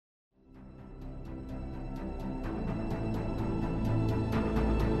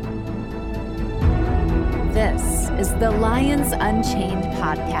The Lions Unchained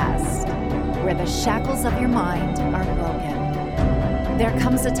podcast, where the shackles of your mind are broken. There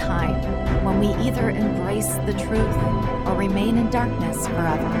comes a time when we either embrace the truth or remain in darkness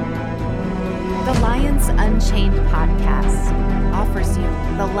forever. The Lions Unchained podcast offers you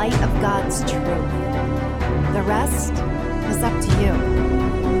the light of God's truth. The rest is up to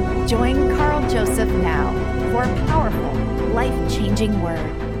you. Join Carl Joseph now for a powerful, life-changing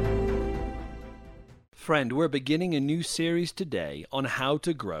word. Friend, we're beginning a new series today on how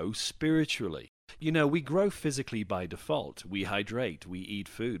to grow spiritually. You know, we grow physically by default. We hydrate, we eat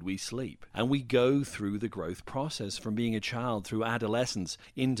food, we sleep, and we go through the growth process from being a child through adolescence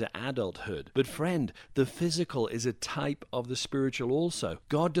into adulthood. But friend, the physical is a type of the spiritual also.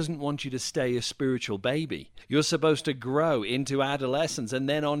 God doesn't want you to stay a spiritual baby. You're supposed to grow into adolescence and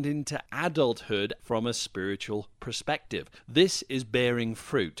then on into adulthood from a spiritual perspective. This is bearing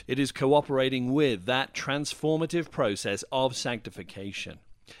fruit. It is cooperating with that transformative process of sanctification.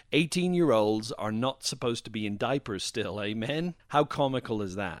 18-year-olds are not supposed to be in diapers still, amen? How comical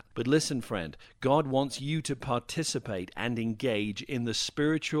is that? But listen, friend, God wants you to participate and engage in the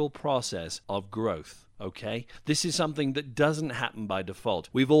spiritual process of growth, okay? This is something that doesn't happen by default.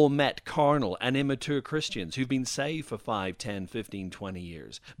 We've all met carnal and immature Christians who've been saved for 5, 10, 15, 20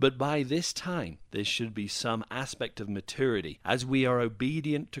 years. But by this time, there should be some aspect of maturity as we are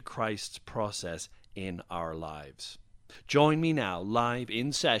obedient to Christ's process in our lives. Join me now live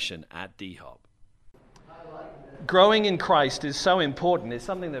in session at D-Hub. Growing in Christ is so important. It's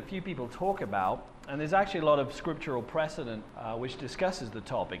something that few people talk about, and there's actually a lot of scriptural precedent which discusses the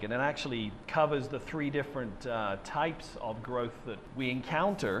topic, and it actually covers the three different types of growth that we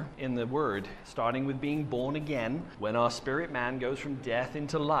encounter in the Word, starting with being born again, when our spirit man goes from death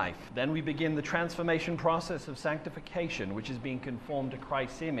into life. Then we begin the transformation process of sanctification, which is being conformed to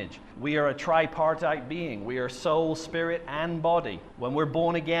Christ's image. We are a tripartite being. We are soul, spirit, and body. When we're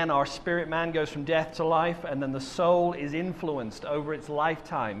born again, our spirit man goes from death to life, and then the soul is influenced over its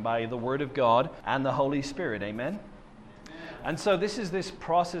lifetime by the Word of God and the Holy Spirit. Amen? And so this is this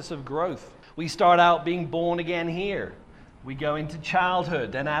process of growth. We start out being born again here. We go into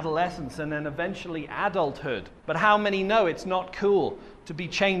childhood, then adolescence, and then eventually adulthood. But how many know it's not cool to be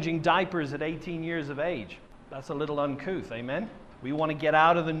changing diapers at 18 years of age? That's a little uncouth, amen? We want to get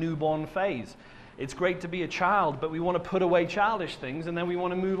out of the newborn phase. It's great to be a child, but we want to put away childish things, and then we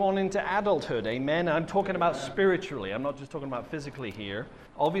want to move on into adulthood, amen? I'm talking about spiritually. I'm not just talking about physically here.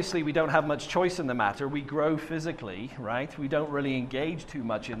 Obviously, we don't have much choice in the matter. We grow physically, right? We don't really engage too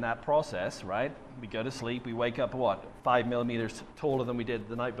much in that process, right? We go to sleep. We wake up, 5 millimeters taller than we did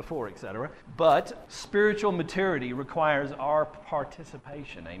the night before, etc. But spiritual maturity requires our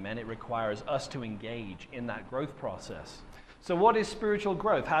participation, amen? It requires us to engage in that growth process. So what is spiritual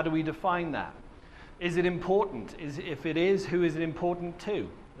growth? How do we define that? Is it important? If it is, who is it important to?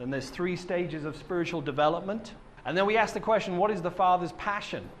 Then there's 3 stages of spiritual development. And then we ask the question, what is the Father's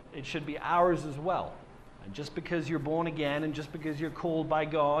passion? It should be ours as well. And just because you're born again and just because you're called by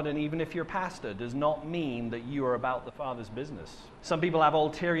God, and even if you're pastor, does not mean that you are about the Father's business. Some people have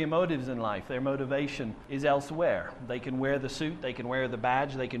ulterior motives in life. Their motivation is elsewhere. They can wear the suit, they can wear the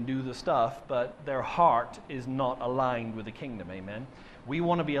badge, they can do the stuff, but their heart is not aligned with the kingdom, amen? We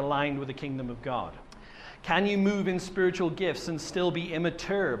want to be aligned with the kingdom of God. Can you move in spiritual gifts and still be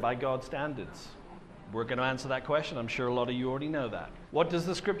immature by God's standards? We're going to answer that question. I'm sure a lot of you already know that. What does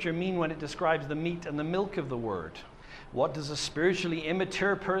the scripture mean when it describes the meat and the milk of the word? What does a spiritually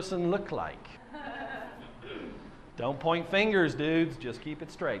immature person look like? Don't point fingers, dudes. Just keep it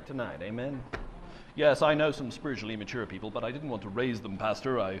straight tonight. Amen. Yes, I know some spiritually immature people, but I didn't want to raise them,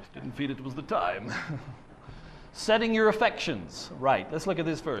 Pastor. I didn't feel it was the time. Setting your affections. Right, let's look at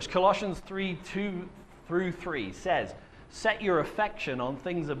this verse. Colossians 3:2-3 says, set your affection on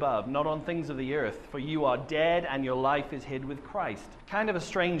things above, not on things of the earth, for you are dead and your life is hid with Christ. Kind of a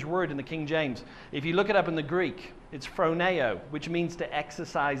strange word in the King James. If you look it up in the Greek, it's phroneo, which means to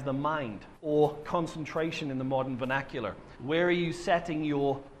exercise the mind, or concentration in the modern vernacular. Where are you setting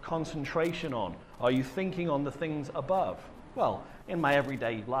your concentration on? Are you thinking on the things above? Well, in my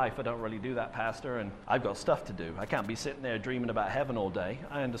everyday life, I don't really do that, Pastor, and I've got stuff to do. I can't be sitting there dreaming about heaven all day.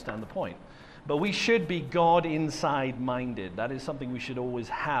 I understand the point. But we should be God inside minded. That is something we should always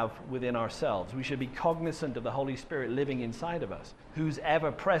have within ourselves. We should be cognizant of the Holy Spirit living inside of us, who's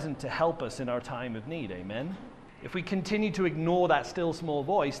ever present to help us in our time of need. Amen? If we continue to ignore that still small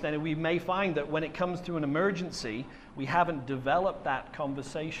voice, then we may find that when it comes to an emergency, we haven't developed that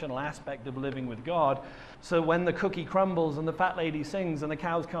conversational aspect of living with God. So when the cookie crumbles and the fat lady sings and the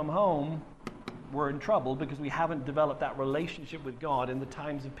cows come home, we're in trouble because we haven't developed that relationship with God in the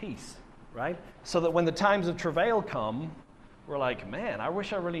times of peace. right? So that when the times of travail come, we're like, man, I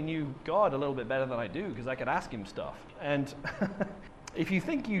wish I really knew God a little bit better than I do, because I could ask him stuff. And if you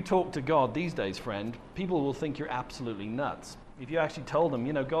think you talk to God these days, friend, people will think you're absolutely nuts. If you actually told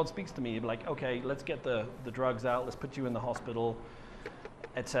them, God speaks to me, you'd be like, okay, let's get the drugs out, let's put you in the hospital,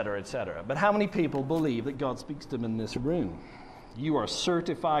 etc., etc. But how many people believe that God speaks to them in this room? You are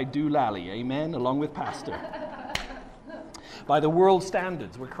certified doolally, amen, along with pastor. By the world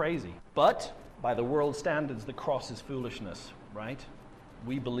standards, we're crazy. But by the world standards, the cross is foolishness, right?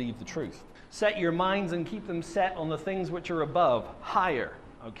 We believe the truth. Set your minds and keep them set on the things which are above, higher,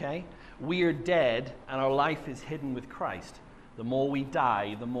 okay? We are dead and our life is hidden with Christ. The more we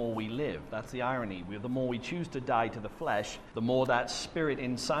die, the more we live. That's the irony. The more we choose to die to the flesh, the more that spirit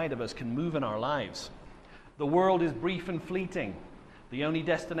inside of us can move in our lives. The world is brief and fleeting. The only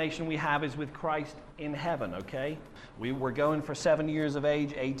destination we have is with Christ in heaven, okay? We're going for 70 years of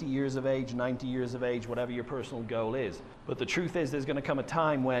age, 80 years of age, 90 years of age, whatever your personal goal is. But the truth is there's going to come a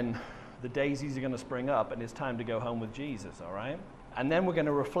time when the daisies are going to spring up and it's time to go home with Jesus, all right? And then we're going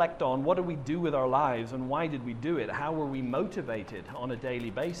to reflect on what do we do with our lives and why did we do it? How were we motivated on a daily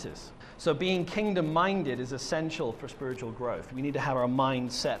basis? So being kingdom-minded is essential for spiritual growth. We need to have our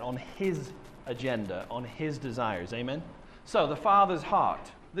mind set on his agenda, on his desires. Amen? So the Father's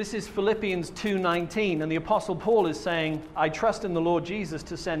heart. This is Philippians 2:19, and the Apostle Paul is saying, I trust in the Lord Jesus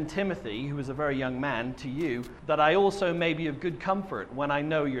to send Timothy, who is a very young man, to you, that I also may be of good comfort when I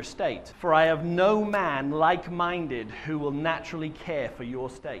know your state. For I have no man like-minded who will naturally care for your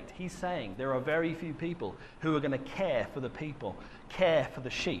state. He's saying there are very few people who are going to care for the people, care for the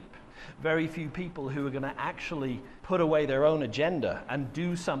sheep. Very few people who are going to actually put away their own agenda and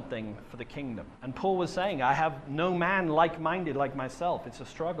do something for the kingdom. And Paul was saying, I have no man like-minded like myself. It's a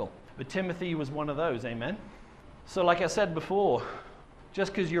struggle. But Timothy was one of those, amen? So like I said before,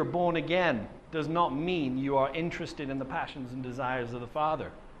 just because you're born again does not mean you are interested in the passions and desires of the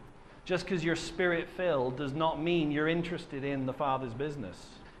Father. Just because you're spirit-filled does not mean you're interested in the Father's business.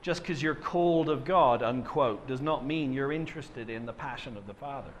 Just because you're called of God, unquote, does not mean you're interested in the passion of the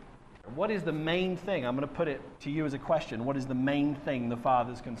Father. What is the main thing? I'm going to put it to you as a question. What is the main thing the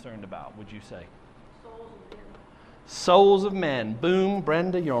Father's concerned about, would you say? Souls of men. Souls of men. Boom,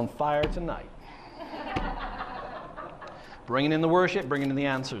 Brenda, you're on fire tonight. Bringing in the worship, bringing in the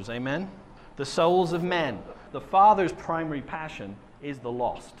answers. Amen? The souls of men. The Father's primary passion is the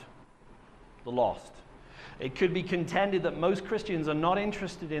lost. The lost. It could be contended that most Christians are not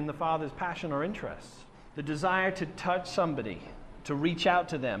interested in the Father's passion or interests. The desire to touch somebody, to reach out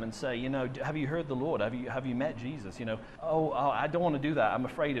to them and say, have you heard the Lord? Have you met Jesus? I don't want to do that. I'm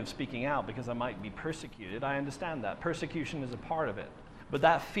afraid of speaking out because I might be persecuted. I understand that. Persecution is a part of it. But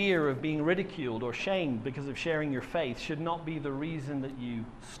that fear of being ridiculed or shamed because of sharing your faith should not be the reason that you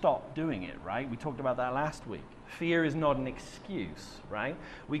stop doing it, right? We talked about that last week. Fear is not an excuse, right?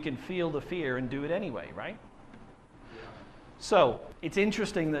 We can feel the fear and do it anyway, right? Yeah. So it's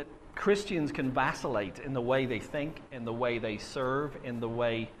interesting that Christians can vacillate in the way they think, in the way they serve, in the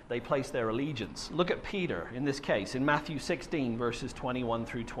way they place their allegiance. Look at Peter in this case, in Matthew 16, verses 21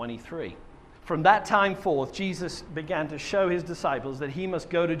 through 23. From that time forth, Jesus began to show his disciples that he must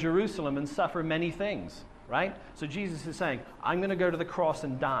go to Jerusalem and suffer many things, right? So Jesus is saying, I'm going to go to the cross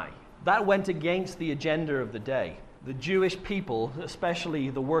and die. That went against the agenda of the day. The Jewish people, especially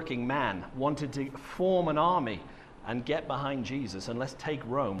the working man, wanted to form an army and get behind Jesus, and let's take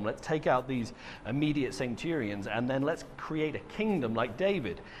Rome, let's take out these immediate centurions, and then let's create a kingdom like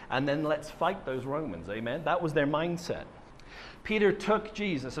David, and then let's fight those Romans, amen? That was their mindset. Peter took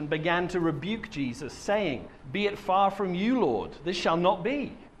Jesus and began to rebuke Jesus, saying, be it far from you, Lord, this shall not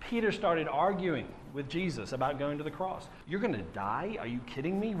be. Peter started arguing with Jesus about going to the cross. You're going to die? Are you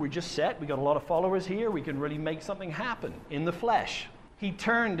kidding me? We're just set. We got a lot of followers here. We can really make something happen in the flesh. He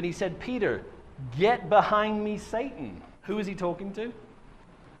turned and he said, Peter, get behind me, Satan. Who is he talking to?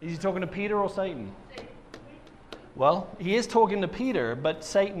 Is he talking to Peter or Satan? Well, he is talking to Peter, but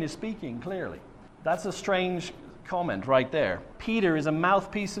Satan is speaking clearly. That's a strange comment right there. Peter is a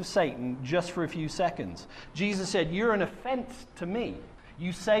mouthpiece of Satan just for a few seconds. Jesus said, you're an offense to me.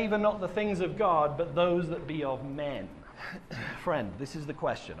 You savor not the things of God, but those that be of men. Friend, this is the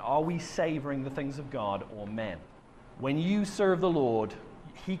question. Are we savoring the things of God or men? When you serve the Lord,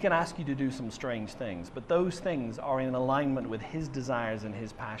 he can ask you to do some strange things, but those things are in alignment with his desires and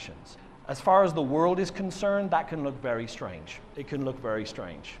his passions. As far as the world is concerned, that can look very strange. It can look very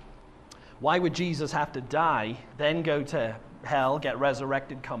strange. Why would Jesus have to die, then go to hell, get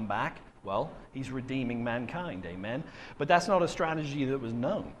resurrected, come back? Well, he's redeeming mankind, amen? But that's not a strategy that was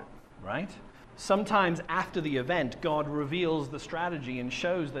known, right? Sometimes after the event, God reveals the strategy and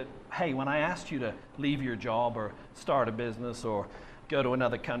shows that, hey, when I asked you to leave your job or start a business or go to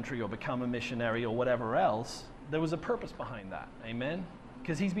another country or become a missionary or whatever else, there was a purpose behind that. Amen?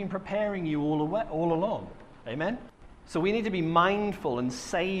 Because he's been preparing you all along. Amen? So we need to be mindful and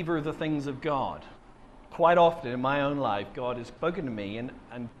savor the things of God. Quite often in my own life, God has spoken to me, and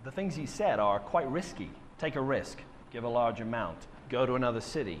the things he said are quite risky. Take a risk, give a large amount, go to another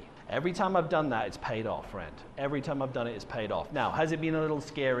city. Every time I've done that, it's paid off, friend. Every time I've done it, it's paid off. Now, has it been a little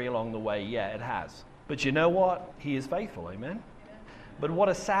scary along the way? Yeah, it has. But you know what? He is faithful, amen? But what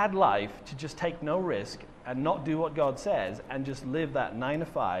a sad life to just take no risk and not do what God says and just live that 9 to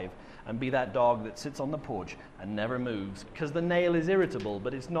 5 and be that dog that sits on the porch and never moves because the nail is irritable,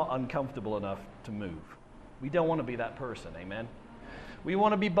 but it's not uncomfortable enough to move. We don't want to be that person, amen? We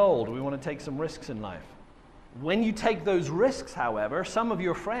want to be bold. We want to take some risks in life. When you take those risks, however, some of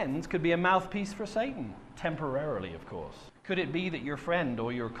your friends could be a mouthpiece for Satan, temporarily, of course. Could it be that your friend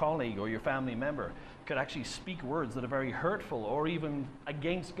or your colleague or your family member could actually speak words that are very hurtful or even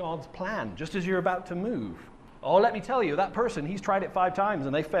against God's plan, just as you're about to move? Oh, let me tell you, that person, he's tried it 5 times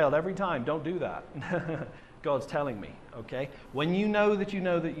and they failed every time. Don't do that. God's telling me, okay? When you know that you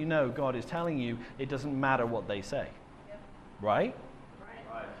know that you know God is telling you, it doesn't matter what they say. Yep. Right?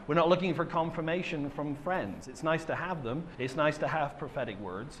 We're not looking for confirmation from friends. It's nice to have them. It's nice to have prophetic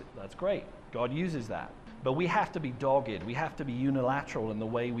words. That's great. God uses that. But we have to be dogged. We have to be unilateral in the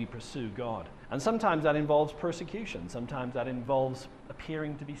way we pursue God. And sometimes that involves persecution. Sometimes that involves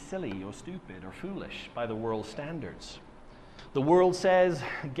appearing to be silly or stupid or foolish by the world's standards. The world says,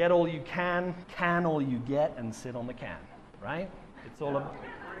 get all you can all you get, and sit on the can, right? It's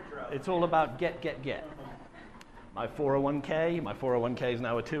all about get. My 401k is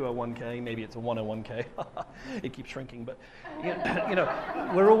now a 201k, maybe it's a 101k. It keeps shrinking, but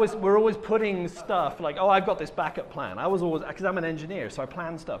we're always putting stuff like, oh, I've got this backup plan. Because I'm an engineer, so I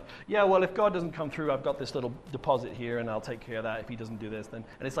plan stuff. Yeah, well, if God doesn't come through, I've got this little deposit here, and I'll take care of that. If he doesn't do this, then.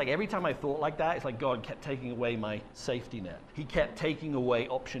 And it's like every time I thought like that, it's like God kept taking away my safety net. He kept taking away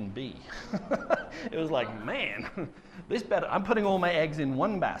option B. It was like, man, this better. I'm putting all my eggs in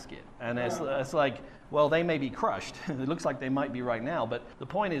one basket, and it's like, well, they may be crushed. It looks like they might be right now, but the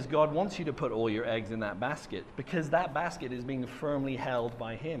point is God wants you to put all your eggs in that basket because that basket is being firmly held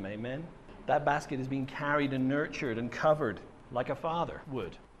by him, amen? That basket is being carried and nurtured and covered like a father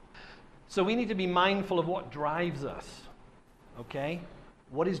would. So we need to be mindful of what drives us, okay?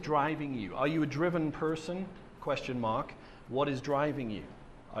 What is driving you? Are you a driven person? ? What is driving you?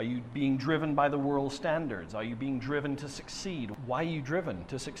 Are you being driven by the world's standards? Are you being driven to succeed? Why are you driven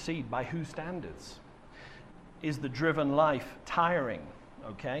to succeed? By whose standards? Is the driven life tiring?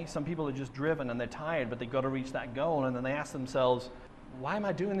 Okay, some people are just driven and they're tired, but they've got to reach that goal, and then they ask themselves, why am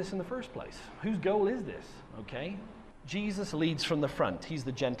I doing this in the first place? Whose goal is this? Okay, Jesus leads from the front. He's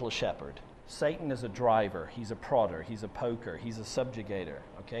the gentle shepherd. Satan is a driver. He's a prodder. He's a poker. He's a subjugator.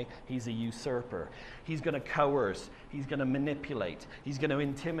 Okay, he's a usurper. He's going to coerce. He's going to manipulate. He's going to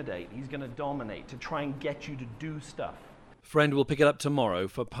intimidate. He's going to dominate to try and get you to do stuff. Friend, we'll pick it up tomorrow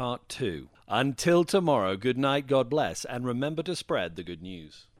for part 2. Until tomorrow, good night, God bless, and remember to spread the good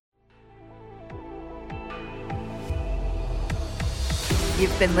news.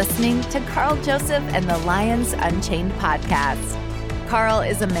 You've been listening to Carl Joseph and the Lions Unchained podcast. Carl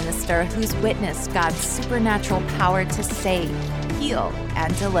is a minister who's witnessed God's supernatural power to save, heal,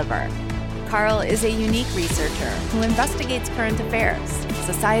 and deliver. Carl is a unique researcher who investigates current affairs,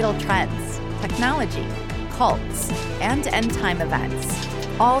 societal trends, technology, cults, and end-time events,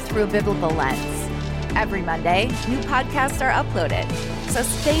 all through a biblical lens. Every Monday, new podcasts are uploaded, so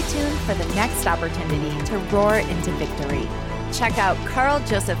stay tuned for the next opportunity to roar into victory. Check out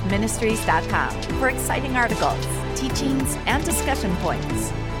carljosephministries.com for exciting articles, teachings, and discussion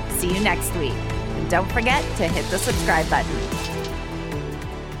points. See you next week. And don't forget to hit the subscribe button.